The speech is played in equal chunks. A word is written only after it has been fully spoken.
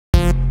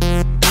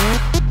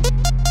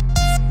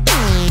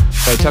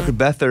Hey, Tucker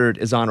Beathard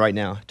is on right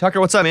now.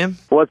 Tucker, what's up, man?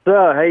 What's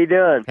up? How you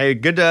doing? Hey,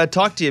 good to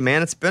talk to you,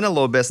 man. It's been a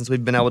little bit since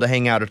we've been able to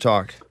hang out or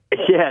talk.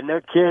 Yeah,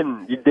 no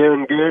kidding. You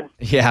doing good?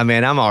 Yeah,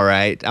 man, I'm all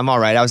right. I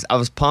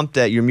was pumped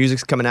that your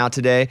music's coming out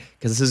today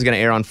because this is going to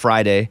air on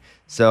Friday.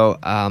 So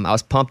I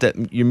was pumped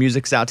that your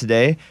music's out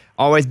today.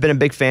 Always been a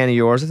big fan of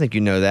yours. I think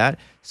you know that.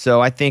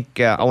 So I think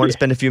I want to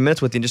spend a few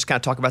minutes with you and just kind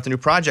of talk about the new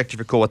project if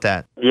you're cool with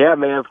that. Yeah,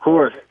 man, of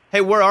course.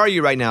 Hey, where are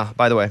you right now,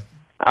 by the way?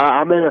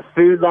 I'm in a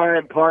Food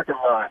Lion parking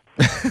lot.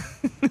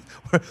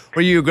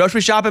 Were you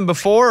grocery shopping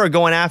before or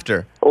going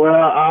after? Well,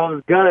 I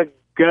was going to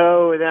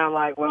go, and then I'm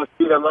like, well,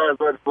 shoot, I might as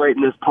well just wait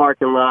in this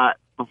parking lot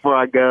before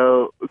I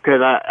go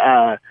because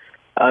I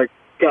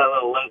got a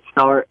little late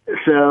start.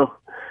 So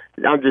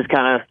I'm just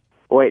kind of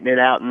waiting it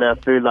out in the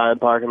Food Lion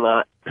parking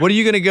lot. What are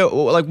you going to go,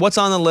 like, what's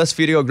on the list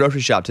for you to go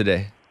grocery shop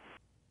today?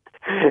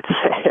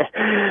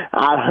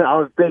 I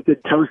was thinking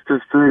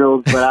toaster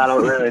strudels, but I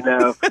don't really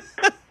know.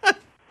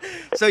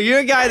 So you're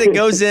a guy that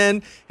goes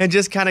in and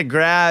just kind of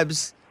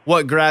grabs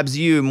what grabs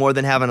you more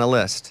than having a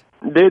list.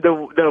 Dude,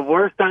 the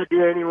worst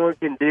idea anyone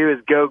can do is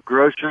go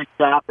grocery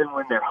shopping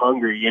when they're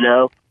hungry, you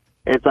know?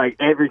 It's like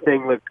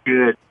everything looks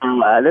good.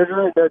 There's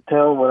really no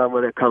telling what I'm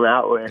going to come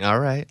out with. All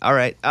right.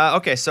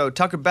 Okay, so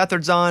Tucker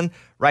Beathard's on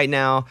right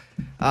now.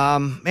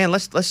 Man,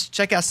 let's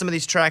check out some of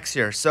these tracks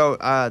here. So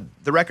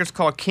the record's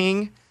called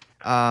King.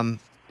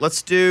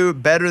 Let's do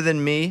Better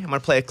Than Me. I'm going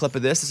to play a clip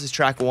of this. This is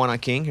track 1 on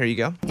King. Here you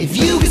go. If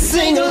you could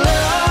sing along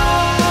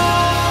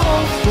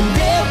when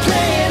they're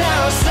playing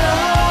our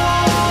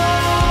song,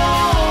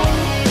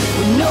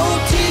 with no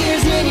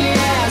tears in your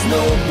eyes,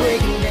 no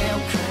breaking down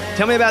crying.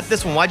 Tell me about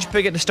this one. Why'd you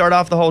pick it to start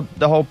off the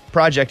whole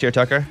project here,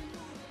 Tucker?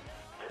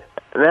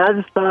 I mean, I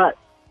just thought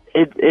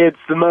it's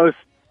the most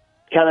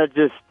kind of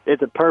just,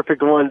 it's a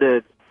perfect one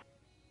to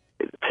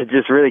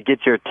just really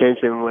get your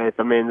attention with.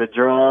 I mean, the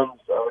drums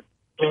are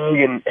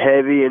big and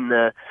heavy, and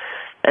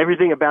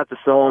everything about the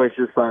song is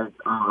just like,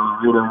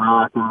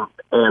 rock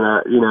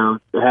and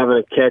having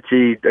a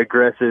catchy,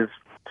 aggressive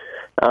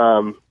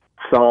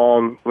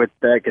song with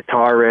that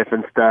guitar riff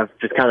and stuff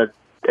just kind of,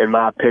 in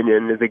my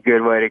opinion, is a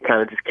good way to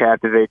kind of just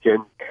captivate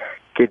you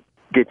and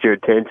get your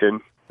attention.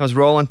 I was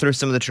rolling through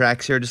some of the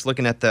tracks here, just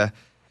looking at the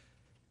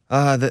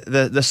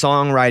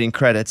songwriting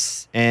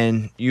credits,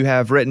 and you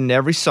have written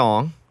every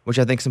song, which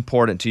I think is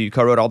important to you. You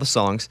co-wrote all the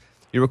songs.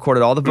 You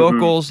recorded all the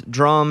vocals,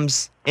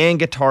 drums, and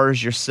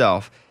guitars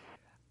yourself.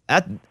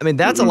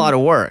 That's a lot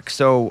of work.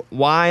 So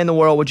why in the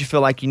world would you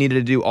feel like you needed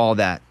to do all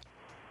that?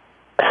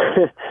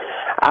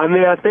 I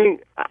mean, I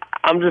think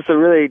I'm just a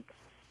really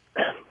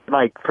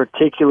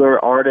particular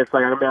artist.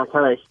 I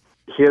kind of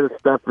hear the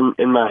stuff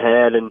in my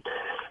head, and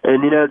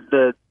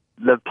the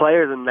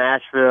players in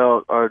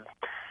Nashville are,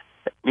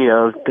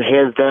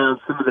 hands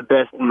down some of the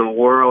best in the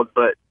world.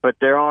 But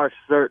there are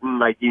certain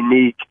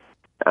unique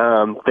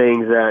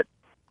things that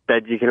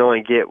you can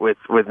only get with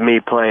me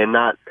playing.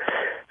 Not,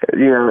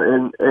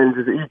 and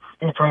just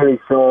each one of these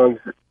songs,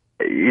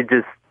 it's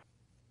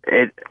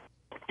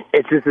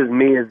just as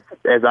me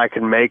as I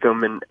can make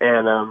them,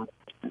 and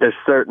there's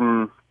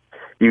certain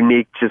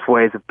unique just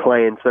ways of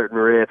playing certain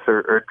riffs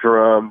or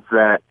drums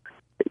that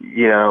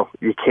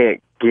you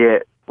can't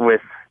get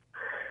with.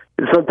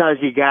 Sometimes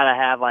you gotta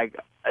have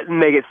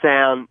make it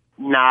sound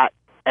not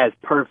as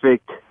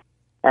perfect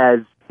as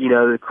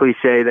the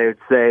cliche they would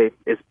say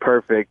is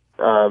perfect,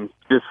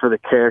 just for the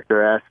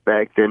character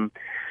aspect. And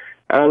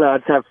I don't know, I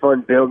just have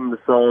fun building the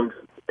songs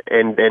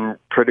and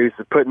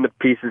putting the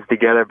pieces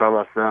together by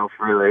myself,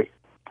 really.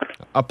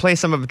 I'll play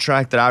some of a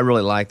track that I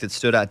really liked that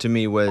stood out to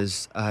me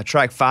was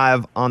track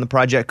 5 on the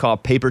project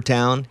called Paper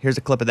Town. Here's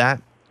a clip of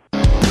that.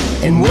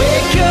 And wake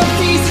up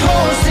these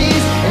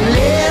horses and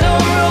let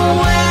them roll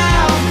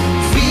wild.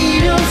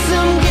 Feed them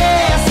some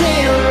gas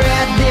and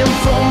ride them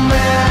for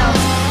miles.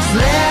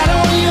 Slide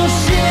on your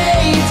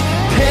shades,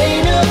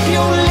 paint up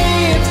your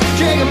lips,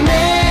 drink a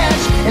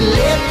match and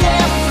let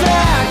that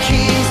fire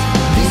kiss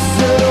this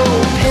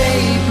old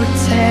paper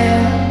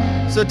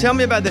town. So tell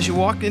me about this. You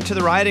walk into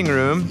the writing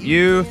room.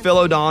 You, Phil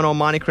O'Donnell,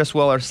 Monty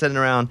Criswell are sitting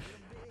around.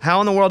 How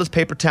in the world does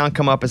Paper Town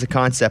come up as a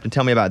concept? And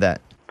tell me about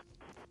that.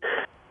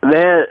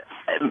 Man,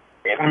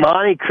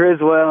 Monty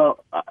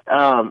Criswell,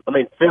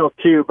 Phil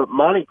too, but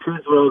Monty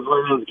Criswell is one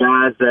of those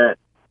guys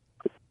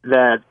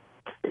that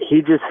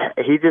he just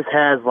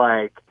has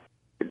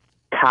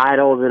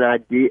titles and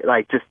ideas,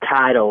 just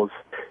titles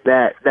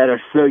that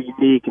are so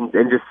unique and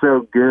just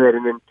so good.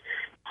 And then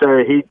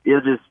so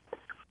he'll just,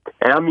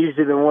 and I'm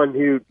usually the one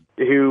who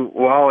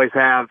will always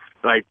have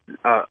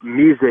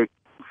music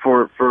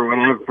for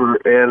whenever,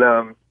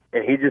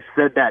 and he just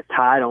said that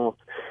title.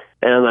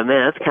 And I'm like,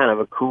 man, that's kind of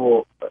a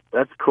cool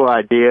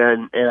idea.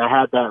 And I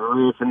had that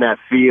riff and that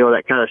feel,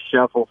 that kind of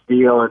shuffle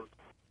feel. And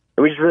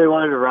we just really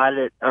wanted to write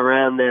it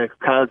around the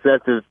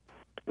concept of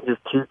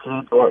just two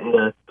kids wanting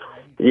to,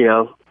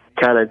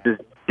 kind of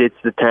just ditch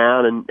the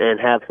town and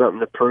have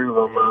something to prove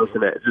almost.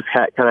 And just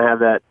kind of have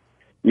that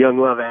young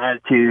love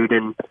attitude.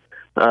 And,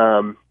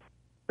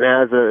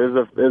 it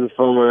was a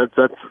fun one.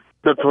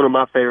 That's one of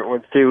my favorite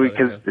ones too,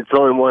 because it's the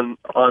only one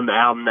on the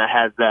album that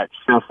has that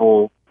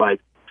shuffle,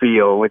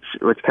 feel, which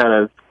kind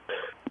of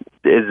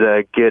is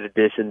a good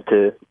addition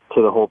to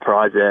the whole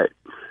project.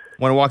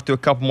 Want to walk through a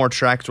couple more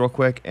tracks real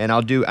quick, and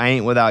I'll do I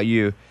Ain't Without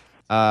You.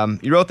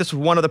 You wrote this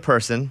with one other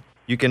person.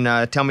 You can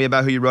tell me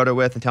about who you wrote it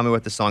with and tell me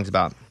what the song's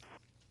about.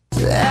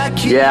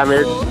 Yeah, I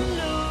mean,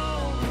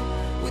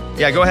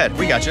 Yeah, go ahead.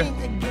 We got you.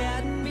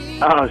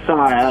 oh,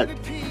 sorry.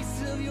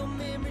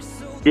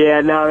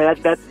 Yeah, no,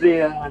 that's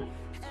the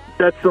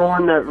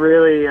one that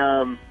really,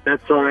 that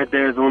song right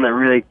there is the one that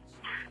really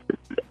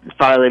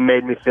finally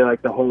made me feel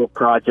like the whole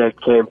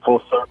project came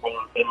full circle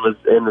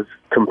and was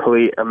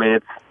complete. I mean,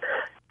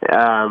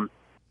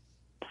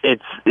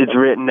 it's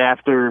written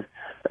after,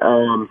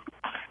 from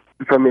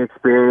the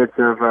experience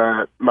of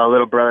my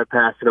little brother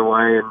passing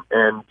away,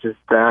 and just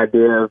the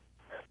idea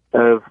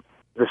of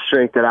the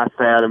strength that I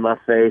found in my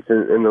faith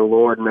in the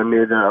Lord, and I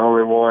knew the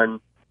only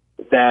one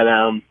that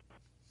I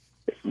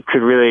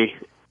could really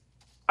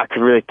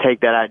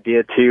take that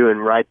idea to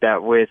and write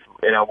that with,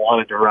 and I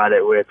wanted to write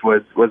it with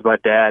was my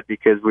dad,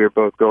 because we were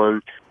both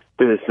going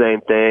through the same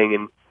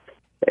thing,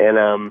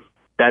 and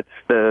that's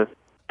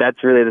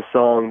really the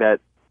song that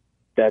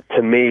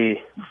to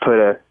me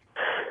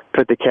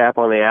put the cap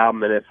on the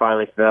album, and it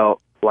finally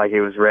felt like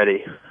it was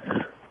ready.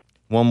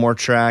 One more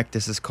track.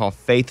 This is called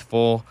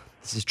Faithful.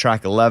 This is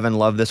track 11.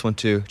 Love this one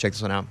too. Check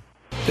this one out.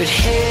 But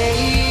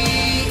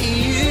hey,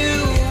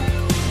 you,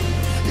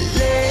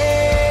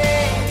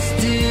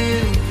 let's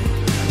do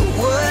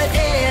what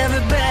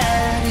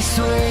everybody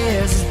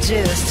swears is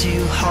just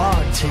too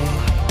hard to.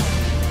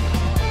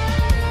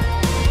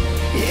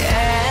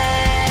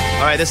 Yeah.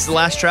 All right, this is the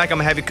last track I'm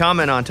going to have you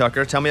comment on,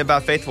 Tucker. Tell me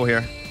about Faithful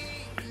here.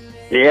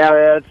 Yeah,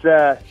 man,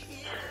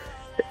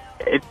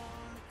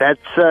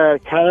 that's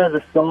kind of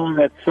the song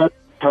that set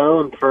the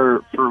tone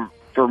for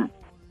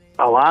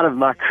a lot of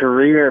my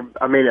career.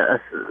 I mean,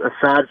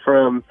 aside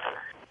from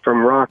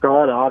Rock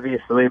On,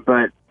 obviously,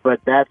 but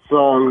that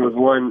song was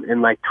one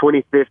in like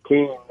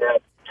 2015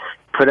 that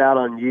put out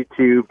on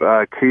YouTube,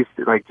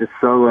 acoustic, like just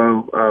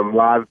solo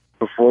live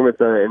performance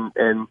of it,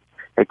 and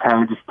it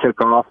kind of just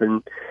took off,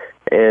 and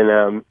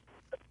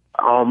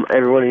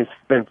everyone who's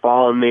been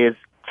following me is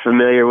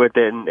familiar with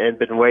it and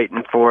been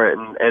waiting for it,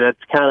 and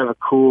it's kind of a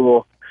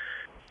cool.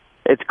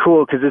 It's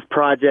cool because this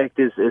project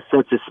is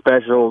such a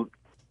special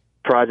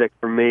project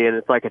for me, and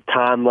it's like a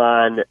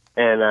timeline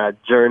and a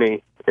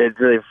journey. It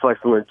really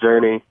reflects on the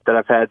journey that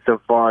I've had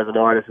so far as an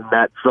artist, and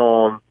that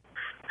song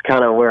is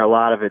kind of where a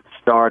lot of it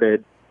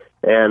started.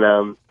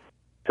 And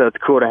so it's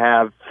cool to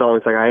have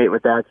songs like I Ain't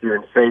Without You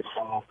and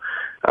Faithful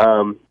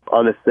on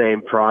the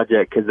same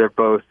project, because they're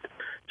both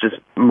just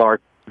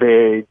mark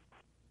very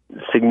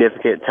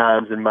significant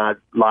times in my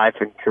life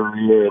and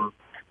career, and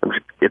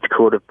it's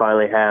cool to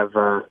finally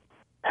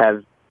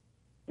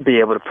be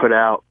able to put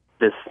out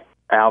this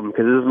album,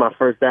 because this is my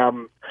first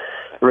album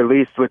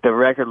released with the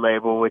record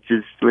label, which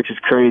is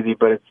crazy,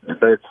 but it's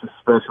a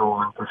special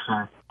one for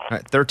sure. All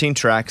right, 13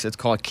 tracks. It's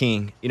called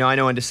King. You know, I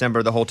know in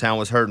December the whole town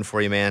was hurting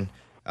for you, man.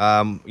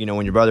 You know,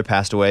 when your brother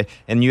passed away,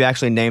 and you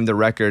actually named the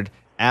record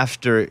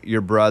after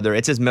your brother.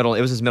 It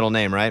was his middle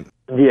name, right?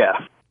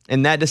 Yeah.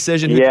 And that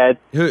decision,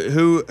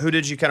 who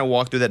did you kind of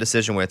walk through that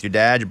decision with? Your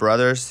dad, your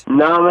brothers?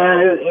 No, man,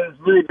 it was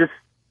really just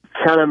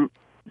kind of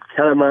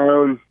my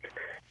own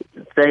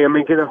thing. I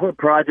mean, because the whole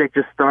project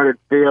just started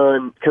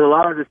feeling, because a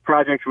lot of this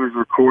project was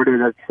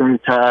recorded at the same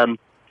time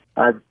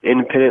I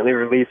independently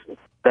released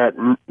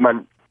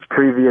my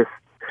previous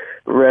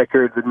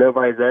record, the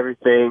Nobody's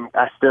Everything.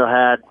 I still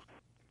had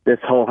this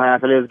whole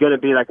half, and it was going to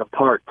be like a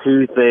part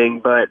 2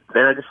 thing, but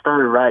then I just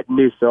started writing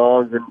new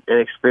songs and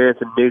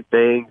experiencing new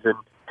things, and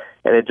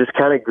it just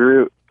kind of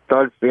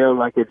started feeling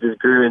like it just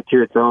grew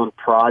into its own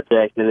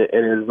project, and it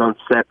was its own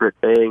separate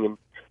thing. And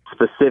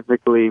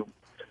specifically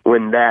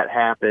when that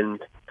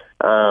happened,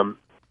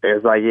 it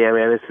was like, yeah,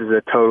 man, this is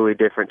a totally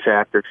different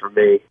chapter for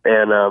me.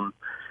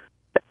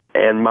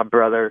 And my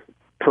brother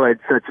played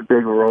such a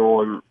big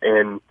role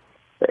in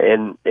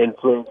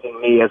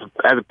influencing me as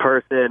a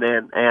person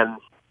and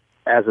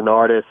as an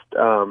artist,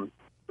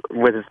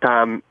 with his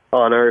time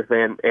on Earth,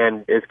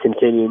 and is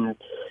continuing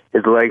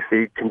his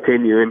legacy,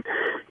 continuing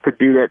to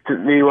do that to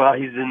me while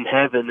he's in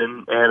heaven.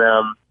 And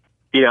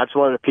you know, I just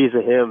wanted a piece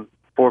of him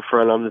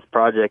forefront on this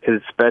project, because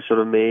it's special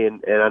to me,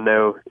 and I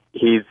know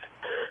he's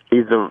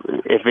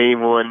if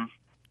anyone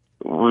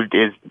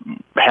is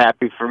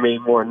happy for me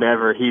more than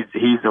ever, he's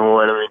the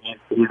one. I mean,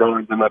 he's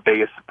always been my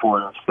biggest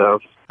supporter. So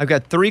I've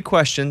got 3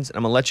 questions, and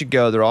I'm gonna let you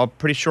go. They're all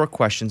pretty short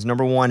questions.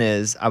 Number 1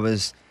 is, I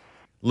was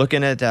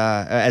looking at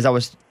as I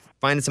was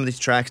finding some of these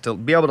tracks to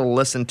be able to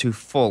listen to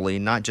fully,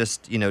 not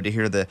just, you know, to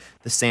hear the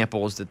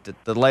samples that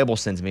the label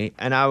sends me.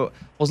 And I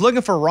was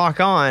looking for Rock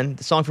On,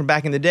 the song from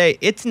back in the day.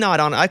 It's not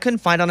on. I couldn't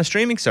find it on a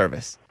streaming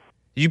service.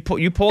 You pull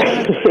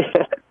that?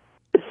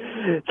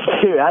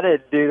 Dude, I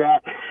didn't do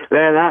that.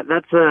 Man,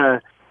 that's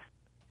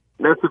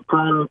a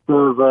product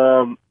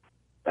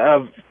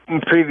of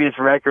previous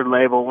record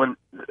label, when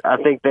I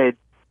think they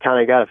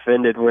kind of got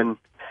offended when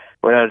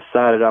I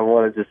decided I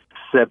wanted to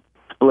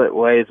split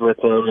ways with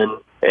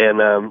them,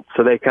 and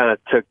so they kind of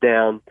took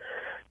down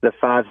the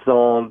 5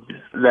 songs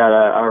that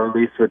I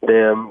released with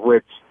them,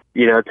 which,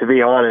 you know, to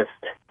be honest,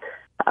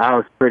 I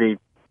was pretty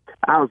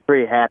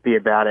happy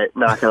about it,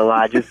 not gonna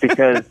lie, just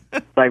because,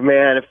 like,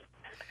 man,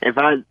 if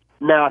I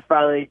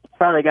finally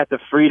got the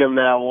freedom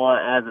that I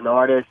want as an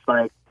artist,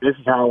 like, this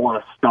is how I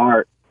want to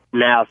start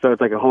now, so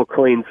it's like a whole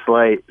clean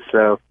slate,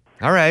 so.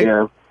 All right. You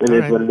know, it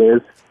is what it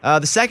is.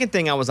 The second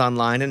thing, I was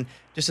online, and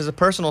just as a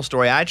personal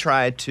story, I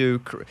tried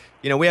to,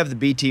 you know, we have the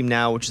B Team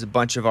now, which is a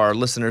bunch of our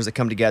listeners that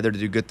come together to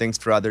do good things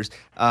for others.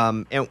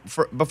 And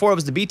before it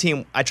was the B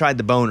Team, I tried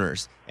the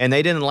Boners, and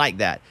they didn't like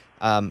that.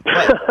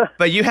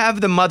 But you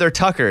have the Mother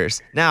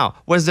Tuckers. Now,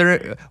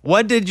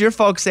 what did your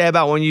folks say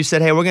about when you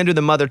said, hey, we're going to do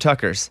the Mother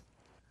Tuckers?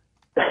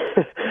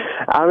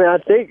 I mean, I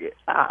think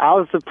I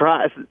was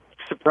surprised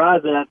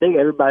that I think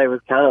everybody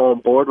was kind of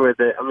on board with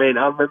it. I mean,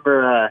 I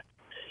remember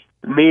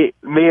me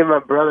and my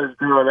brothers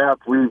growing up,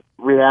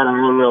 we had our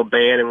own little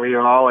band, and we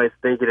were always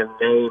thinking of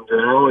names,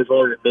 and I always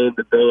wanted to name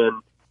the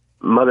band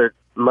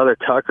Mother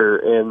Tucker,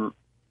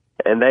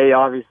 and they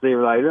obviously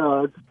were like,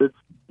 no,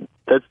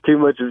 that's too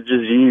much of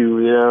just you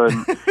know,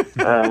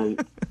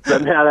 and so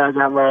now that I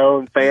got my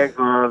own fan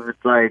club,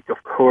 it's like,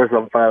 of course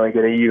I'm finally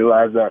going to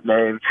utilize that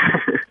name.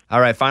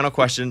 All right, final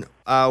question.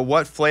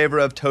 What flavor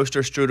of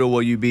toaster strudel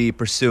will you be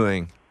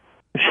pursuing?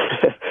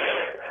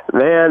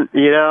 Man,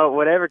 you know,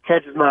 whatever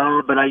catches my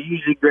eye, but I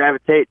usually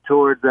gravitate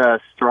towards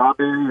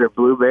strawberry or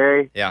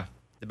blueberry. Yeah,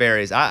 the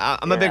berries.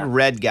 I'm a big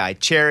red guy.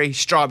 Cherry,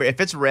 strawberry.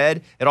 If it's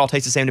red, it all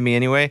tastes the same to me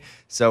anyway,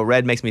 so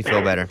red makes me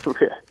feel better. All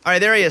right,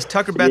 there he is,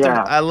 Tucker Beathard.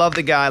 Yeah. I love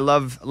the guy. I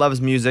love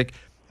his music.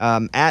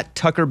 At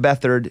Tucker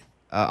Beathard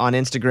on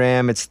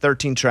Instagram. It's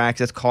 13 tracks.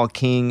 It's called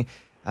King.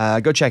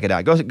 Go check it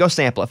out. Go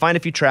sample it. Find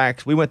a few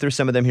tracks. We went through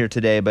some of them here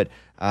today, but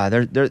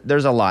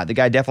there's a lot. The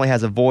guy definitely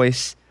has a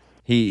voice.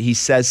 He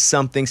says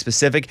something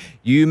specific.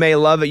 You may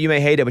love it, you may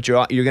hate it, but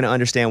you're going to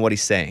understand what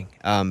he's saying.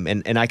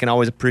 And I can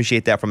always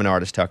appreciate that from an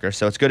artist, Tucker.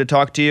 So it's good to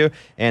talk to you,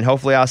 and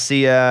hopefully I'll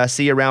see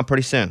you around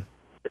pretty soon.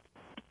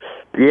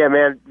 Yeah,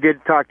 man. Good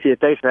to talk to you.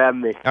 Thanks for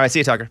having me. All right, see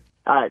you, Tucker.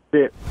 All right, see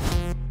you.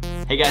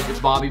 Hey guys, it's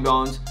Bobby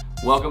Bones.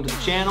 Welcome to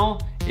the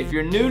channel. If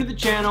you're new to the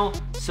channel,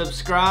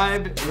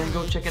 subscribe and then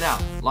go check it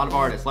out. A lot of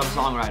artists, a lot of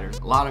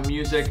songwriters, a lot of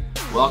music.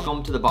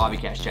 Welcome to the Bobby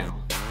Cash channel.